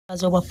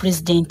Obwa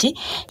President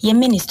ye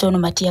Minisita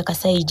Amabatti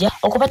Kasaijja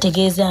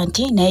okubategeeza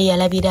nti naye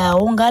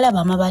yalabiraawo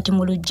ng'alaba Amabatti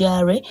mu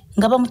lujjalwe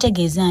nga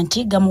bamutegeeza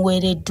nti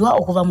gamuweereddwa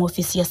okuva mu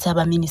ofiisi ya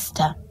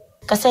Ssaabaminisita.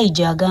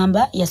 Kasaijja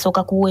agamba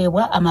yasooka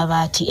kuweebwa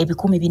Amabatti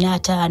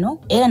 450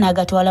 era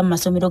n'agatwala mu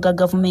masomero ga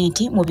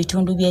gavumenti mu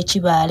bitundu by'e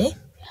Kibaale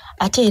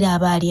ate era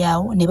abaali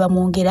awo ne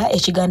bamwongera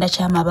ekiganda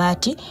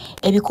ky'Amabatti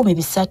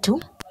 300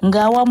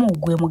 ng'awamu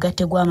gwe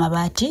mugatte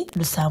gw'Amabatti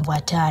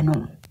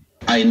 750.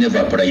 I never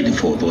applied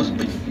for those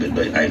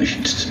iron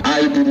sheets.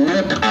 I did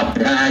not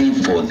apply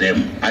for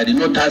them. I did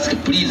not ask,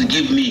 please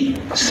give me.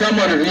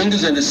 Someone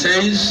rings and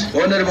says,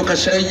 Honorable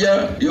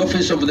Kasaijja, the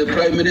office of the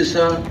Prime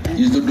Minister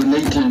is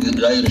donating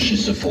the iron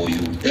sheets for you.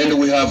 And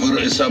we have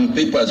some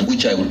papers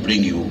which I will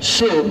bring you.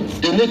 So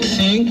the next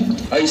thing,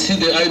 I see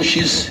the iron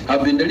sheets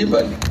have been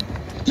delivered.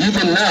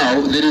 Even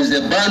now, there is a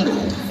bundle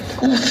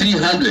of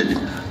 300.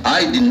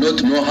 I did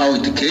not know how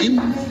it came.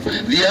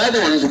 The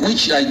other ones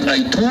which I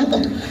took,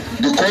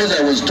 because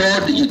I was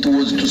told it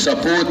was to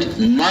support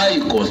my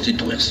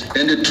constituency.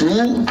 And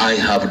true, I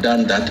have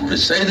done that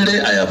precisely.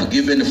 I have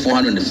given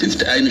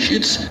 450 iron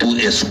sheets to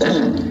a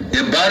school.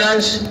 The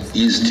balance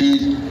is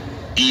still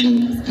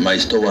in my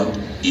store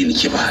in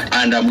Kibaale.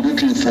 And I'm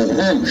looking for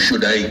who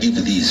should I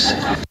give this.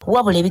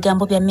 Wabula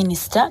ebigambo bya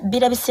minisita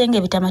birabisenge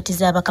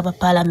ebitamatiza abaka ba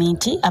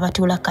palamenti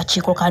abatuula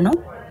kakiiko kano.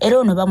 Era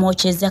ono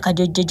bamwokyeza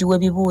kajojjoji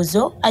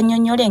w'ebibuuzo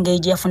annyonnyole engeri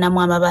gye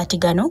yafunamu Amabatti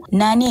gano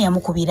n'ani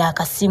eyamukubira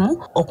akasimu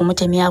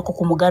okumutemyako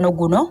ku mugano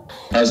guno.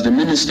 As the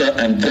minister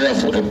and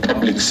therefore a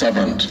public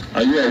servant,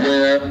 are you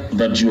aware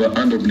that you are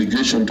under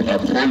obligation to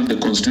uphold the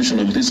constitution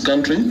of this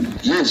country?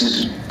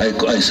 Yes, I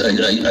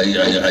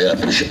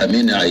appreciate.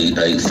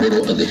 I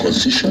follow the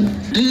constitution.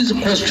 These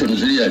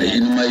questions really,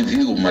 in my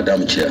view,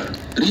 Madam Chair,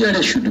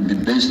 really should be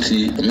based.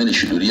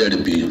 Should really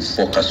be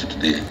focused to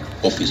the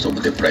office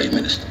of the Prime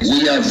Minister.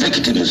 We are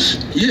victims.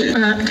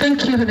 Yeah.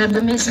 Thank you,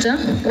 Honorable Minister.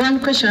 One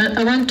question,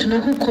 I want to know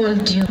who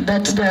called you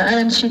that the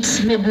iron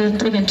sheets may be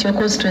taken to your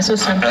constituency or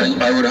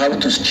something. I would have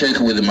to check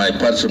with my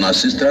personal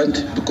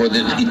assistant because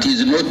it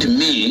is not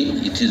me.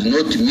 It is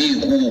not me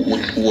who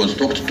was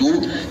talked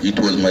to. It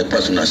was my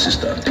personal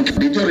assistant.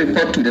 Did you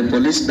report to the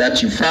police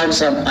that you found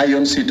some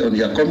iron sheet on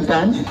your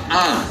compound?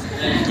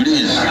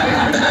 Please.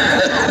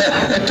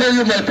 I tell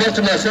you, my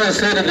personal assistant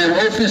said in the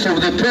office of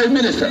the Prime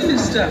Minister.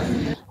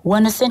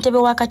 Wano ssentebe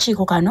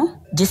w'akakiiko kano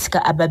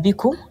Jessica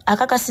Ababiku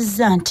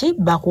akakasizza nti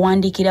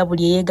bakuwandiikira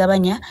buli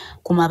eyeegabanya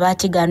ku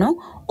Mabatti gano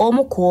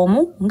omu ku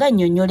omu nga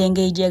nnyonnyola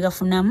engeri gye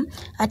yagafunamu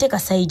ate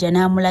Kasaijja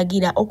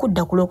n'amulagira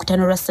okudda ku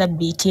Lwokutaano lwa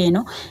Ssabbiiti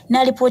eno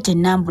n'alipoota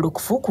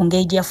ennambulukufu ku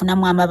ngeri gye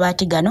yafunamu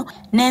Amabatti gano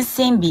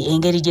n'ensimbi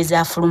engeri gye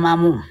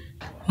zaafulumamu.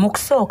 Mu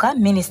kusooka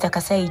Minisita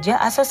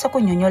Kasaijja asoose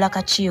kunnyonnyola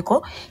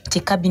kakiiko nti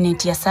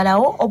Kabinenti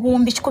yasalawo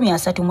obuwumbi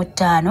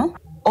 135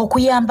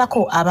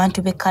 okuyambako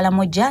abantu b'e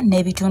Karamoja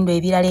n'ebitundu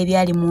ebirala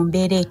ebyali mu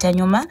mbeera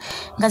etanyuma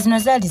nga zino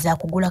zaali za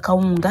kugula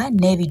kawunga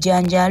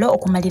n'ebijanjaalo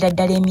okumalira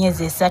ddala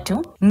emyezi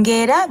 3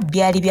 ng'era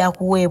byali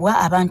byakuweebwa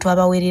abantu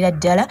abawerera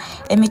ddala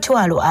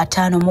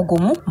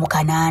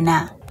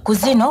 51,800. Ku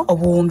zino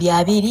obuwumbi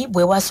 2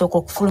 bwe wasooka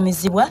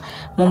okufulumizibwa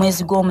mu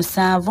mwezi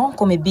gw'Omusanvu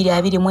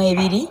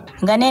 2022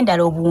 nga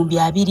n'endala obuwumbi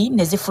 2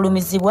 ne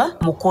zifulumizibwa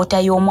mu kkoota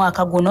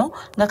y'omwaka guno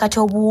nga kati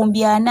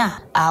obuwumbi 4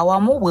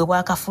 awamu bwe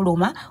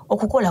bwakafuluma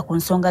okukola ku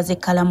nsonga z'e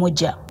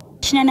Karamoja.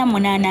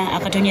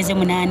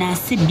 88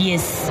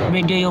 CBS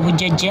Radio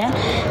y'obujjajja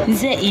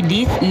nze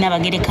Edith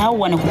Nabagereka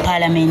wano ku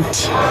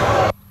Parliament.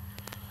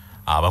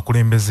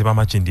 Abakulembeze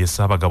b'amakindi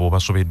Ssaabagabo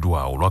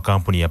basobeddwa olwa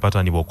kampuni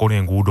yapatanibwa okola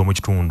enguudo mu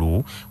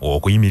kitundu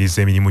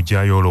okuyimiriza emirimu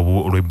gyayo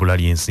olw'ebbula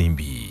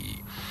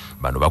ly'ensimbi.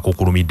 Bano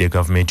bakukulumidde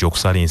gavumenti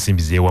okusala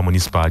ensimbi z'ewa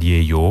munisipaali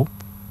eyo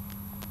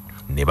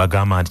ne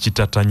bagamba nti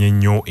kitattanye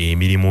nnyo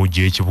emirimu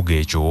gy'ekibuga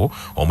ekyo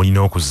omuli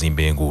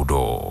n'okuzimba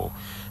enguudo.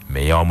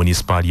 Meya wa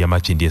munisipaali ya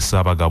Makindi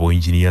Ssaabagabo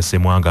Injiniya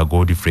Ssemwanga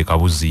Godfrey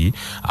Kabuzi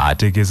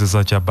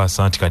ategeezezza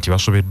Kyabasa nti kati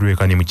basobeddwa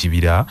eka ne mu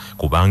kibira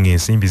kubanga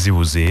ensimbi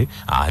zibuze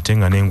ate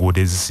nga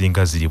n'enguudo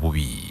ezisinga ziri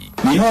bubi.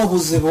 Nina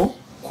obuzibu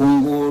ku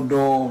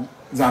nguudo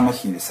za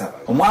Makindi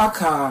Ssaabagabo.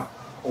 Omwaka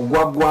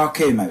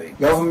ogwaggwako emabega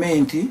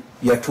gavumenti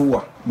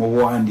yatuwa mu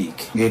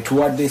buwandiike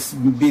ng'etuwadde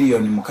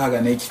bilioni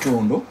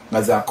 6.5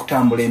 nga za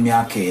kutambula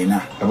emyaka 4.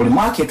 Buli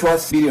mwaka etuwa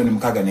bilioni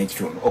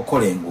 6.5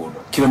 okukola enguudo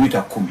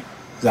kilomita 10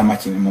 za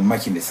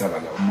Makindi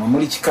Ssaabagabo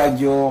muri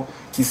Kikajjo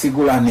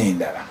Kisigula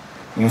n'endala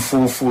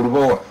Nfuufu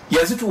Lubowa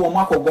yazituwa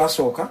omwaka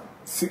ogwasooka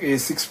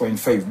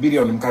 6.5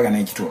 bilioni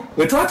 6.5.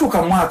 We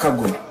twatuuka mwaka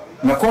guno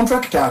nga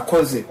contractor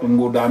akoze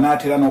enguudo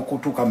anaatera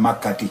n'okutuuka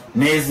Makati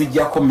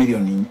n'ezijjako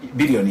bilioni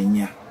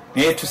 4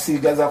 naye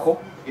tusigazako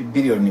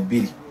bilioni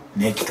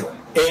 2.5.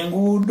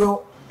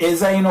 Enguudo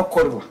ezayina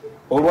okukolebwa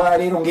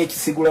olwaleero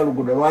ng'Ekisigula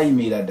luguudo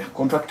lwayimirira dda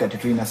contractor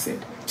tetulina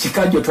sente.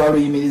 Kikajjo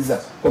twaluyimiriza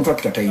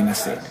contractor tayina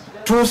sente.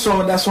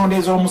 Tusonda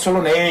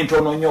ez'omusolo naye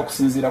ntono nnyo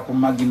okusinziira ku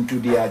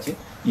magnitude yakye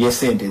ye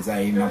sente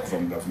ezayina kuva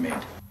mu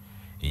gavumenti.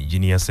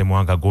 Engineer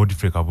Semwanga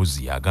Godfrey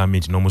Kabuzi agambye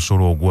nti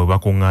n'omusolo ogwo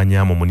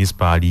bakuŋŋaanya mu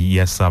munisipaali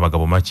ya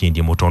Ssaabagabo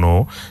Makindye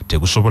mutono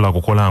tegusobola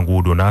kukola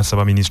nguudo,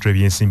 n'asaba minisitule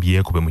by'ensimbi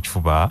yeekube mu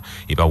kifuba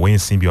ebawe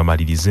ensimbi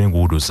bamalirize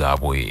enguudo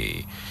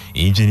zaabwe.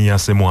 Engineer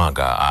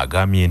Semwanga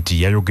agambye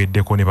nti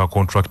yayogeddeko ne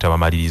bakontrakita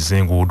bamalirize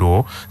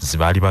enguudo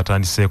zibaali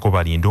batandiseeko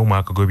balinde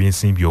omwaka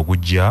gw'ebyensimbi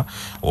ogujja,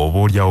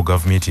 oboolyawo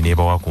gavumenti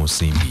n'ebawa ku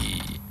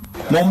nsimbi.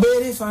 Mu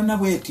mbeera efaana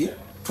bw'eti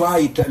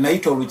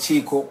nayita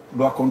olukiiko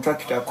lwa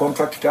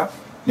contractor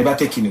ne ba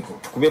technical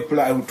tukube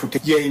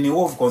tutegeeni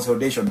of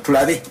consolidation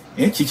tulabe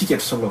kiki kye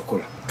tusobola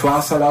okukola.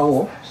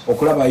 Twasalawo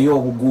okulabayo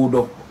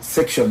obuguudo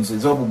sections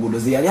ez'obuguudo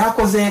zeyali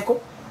akozeeko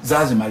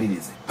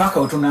zazimalirize paka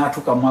we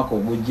tunaatuuka mu mwaka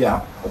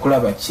ogujja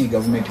okulaba ki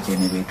gavumenti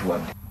kyene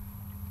beetuwadde.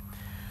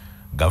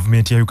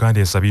 Gavumenti ya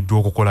Uganda esabiddwa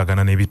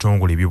okukolagana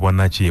n'ebitongole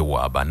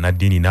by'obwannakyewa,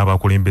 bannaddiini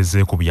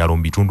n'abakulembeze ku byalo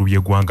mu bitundu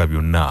by'eggwanga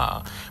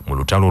byonna mu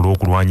lutalo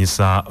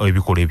olw'okulwanyisa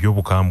ebikolwa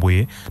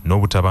eby'obukambwe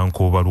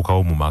n'obutabanguko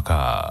obubalukawo mu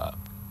maka.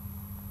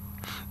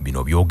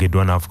 Bino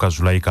byogeddwa n'afuka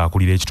Zulaika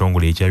akulira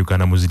ekitongole ekya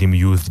Uganda Muslim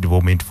Youth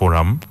Development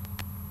Forum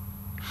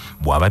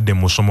bw'abadde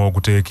mu musomo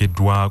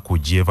oguteekeddwa ku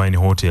Jevine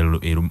Hotel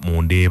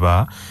mu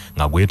Ndeeba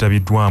nga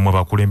gwetabiddwamu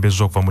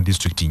abakulembeze okuva mu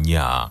disitulikiti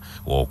nnya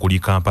okuli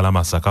Kampala,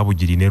 Masaka,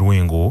 Bugiri ne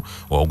Lwengo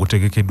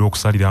ogutegekeddwa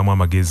okusaliramu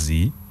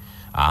amagezi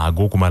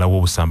ag'okumalawo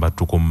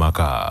obusambattuko mu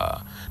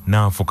maka.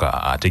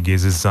 Nanfuka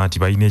ategeezezza nti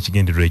balina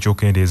ekigendererwa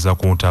ekyokendeeza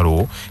ku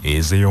ntalo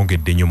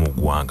ezeeyongedde nnyo mu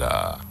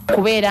ggwanga.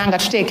 Kubeera nga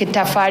tuteeka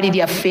ettaffaali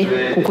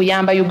lyaffe ku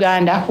kuyamba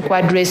Uganda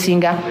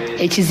okwadressinga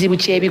ekizibu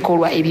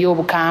ky'ebikolwa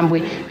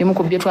eby'obukambwe bimu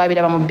ku byo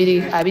twabiraba mu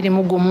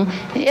 2021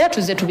 era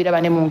tuzze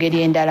tubiraba ne mu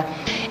ngeri endala.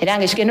 Era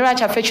nga ekigendererwa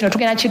kyaffe kino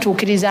tugenda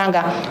kituukiriza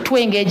nga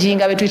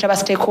tuengaginga be tuyita ba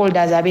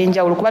stakeholders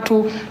ab'enjawulo kuba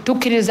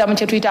tukkiririza mu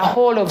kye tuyita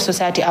whole of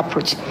society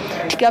approach.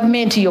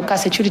 Gavumenti yokka,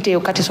 security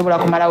yokka tesobola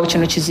kumalawo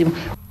kino kizibu.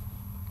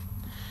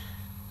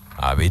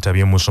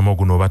 Abeetabye mu musomo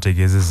guno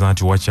bategeezezza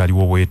nti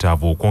wakyaliwo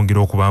obwetaavu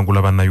okwongera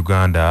okubangula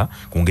bannayuganda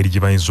ku ngeri gye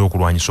bayinza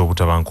okulwanyisa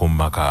obutabanguko mu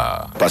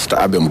maka.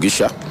 Pastor Abe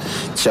Mugisha,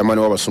 chairman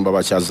w'abasumba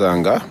ba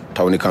Kyazanga,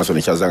 Town Council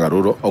ne Kyazanga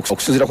Rural,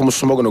 okusinziira ku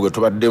musomo guno gwe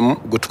tubaddemu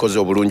gwe tukoze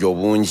obulungi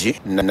obungi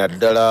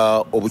naddala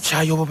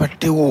obukyayi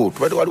obubaddewo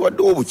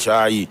waliwaddewo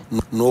obukyayi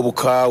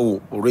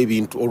n'obukaawu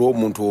olw'ebintu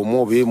olw'omuntu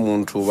omu oba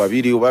muntu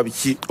babiri oba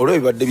biki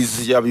olw'ebibadde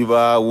bizija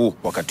bibaawo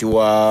wakati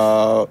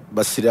wa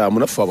basiraamu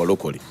naffe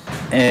abalokole.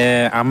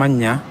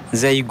 Amanya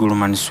Zaigulu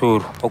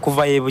Mansuru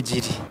okuva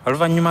Bugiri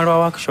oluvannyuma lwa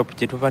workshop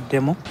gye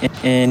tubaddemu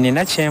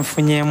nina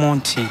kyenfunyemu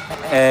nti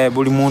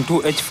buli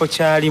muntu ekifo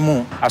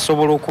kyalimu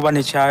asobola okuba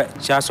ne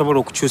kyasobola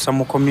okukyusa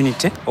mu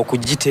community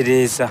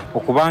okugitereeza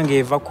okubanga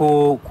eva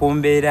ku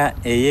mbeera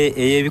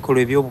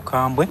ey'ebikolwa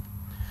eby'obukambwe.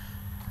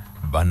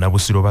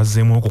 Bannabusiro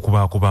bazzeemu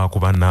okukubakubaku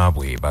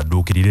bannaabwe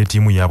badduukirira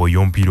ettiimu yaabwe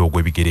y'omupiira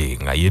ogw'ebigere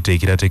nga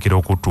yeeteekerateekera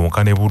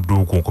okuttunka ne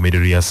buddu ku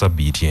nkomerero ya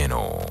sabbiiti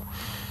eno.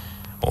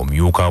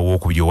 Omyuka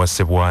w'okubiri owa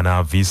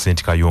Ssebwana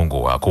Vincent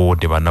Kayongo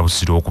akoowodde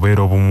bannabusiro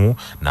okubeera obumu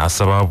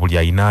n'asaba buli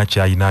alina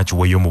ky'alina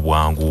kiweeyo mu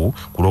bwangu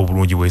ku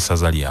lw'obulungi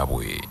bw'essaza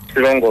lyabwe.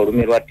 Silongo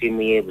olume lwa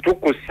ttiimu yeebu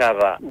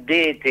tukusaba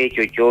deeta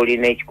ekyo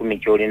ky'olina ekikumi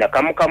ky'olina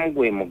kamukamu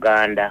gwe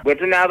Muganda bwe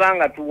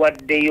tunaabanga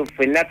tuwaddeyo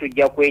ffenna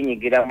tujja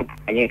kwenyigiramu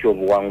tumanye nti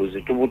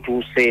obuwanguzi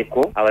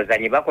tubutuuseeko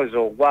abazanyi bakoze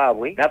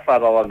ogwabwe naffe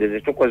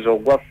abawagizi tukoze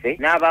ogwaffe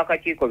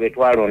n'abaakakiiko be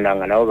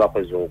twalondanga nabo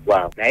bakoze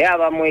ogwabwe naye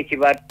abamu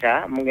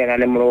ekibatta mugenda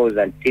ne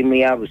mulowooza nti ttiimu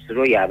ya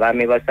Busiro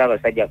y'abaami ba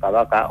Ssaabasajja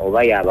Kabaka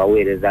oba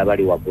y'abaweereza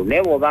abali waggulu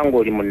naye bw'obanga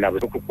oli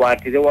munnabusiro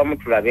tukwatire wamu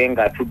tulabe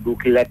nga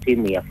tudduukirira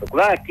ttiimu yaffe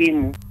kuba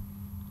ttiimu.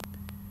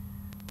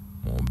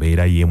 Mu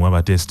mbeera y'emu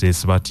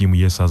abatesiteesi ba ttiimu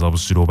y'essaza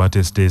Busiro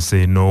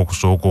batesiteese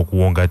n'okusooka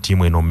okuwonga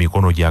ttiimu eno mu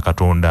mikono gya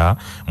Katonda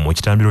mu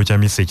kitambiro kya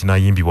misa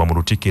ekinayimbibwa mu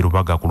Lutikko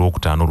Rubaga ku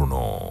Lwokutaano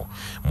luno.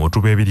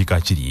 Mutuba ebiri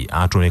Kakiri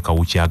Antone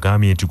Kawuki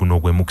agambye nti guno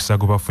gwe mukisa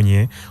gwe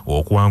bafunye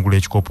okuwangula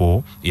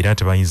ekikopo era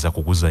tebayinza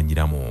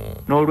kuguzannyiramu.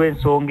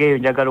 N'olw'ensonga eyo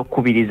njagala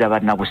okukubiriza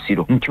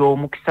bannabusiro nti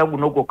omukisa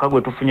guno gwokka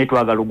gwe tufunye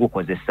twagala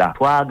ogukozesa.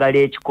 Twagala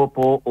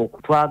ekikopo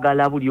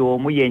okutwagala buli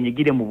omu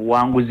yenyigire mu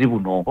buwanguzi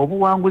buno.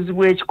 Obuwanguzi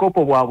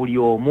bw'ekikopo bwa buli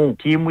omu.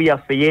 Ttiimu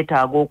yaffe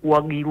yeetaaga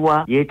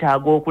okuwagirwa,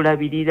 yeetaaga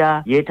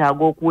okulabirira,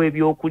 yeetaaga okuwa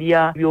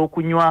ebyokulya,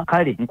 ebyokunywa.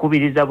 Kale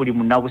nkubiriza buli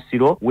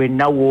munnabusiro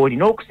wenna w'oli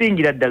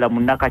n'okusingira ddala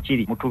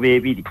munnakakiri mutuba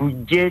ebiri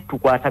tujje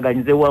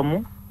tukwataganyize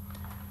wamu.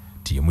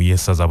 Ttiimu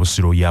y'essaza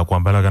Busiro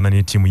yakwambalagana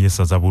ne ttiimu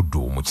y'essaza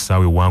Buddu mu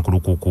kisaawe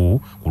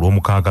Wankulukuku ku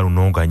lw'omukaaga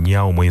luno nga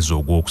nnya omwezi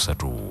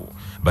ogwokusatu.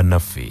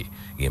 Bannaffe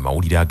ge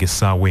mawulire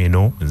ag'essaawa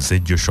eno nze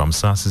Joshua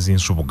Musaasizi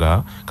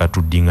Nsubuga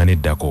katuddingana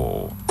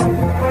eddako.